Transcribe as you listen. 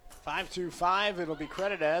5-2-5, it'll be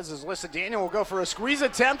credited as Alyssa Daniel will go for a squeeze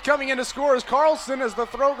attempt. Coming in to score is Carlson as the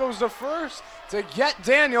throw goes to first to get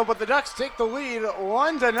Daniel, but the Ducks take the lead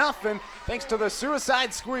 1-0 thanks to the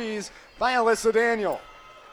suicide squeeze by Alyssa Daniel.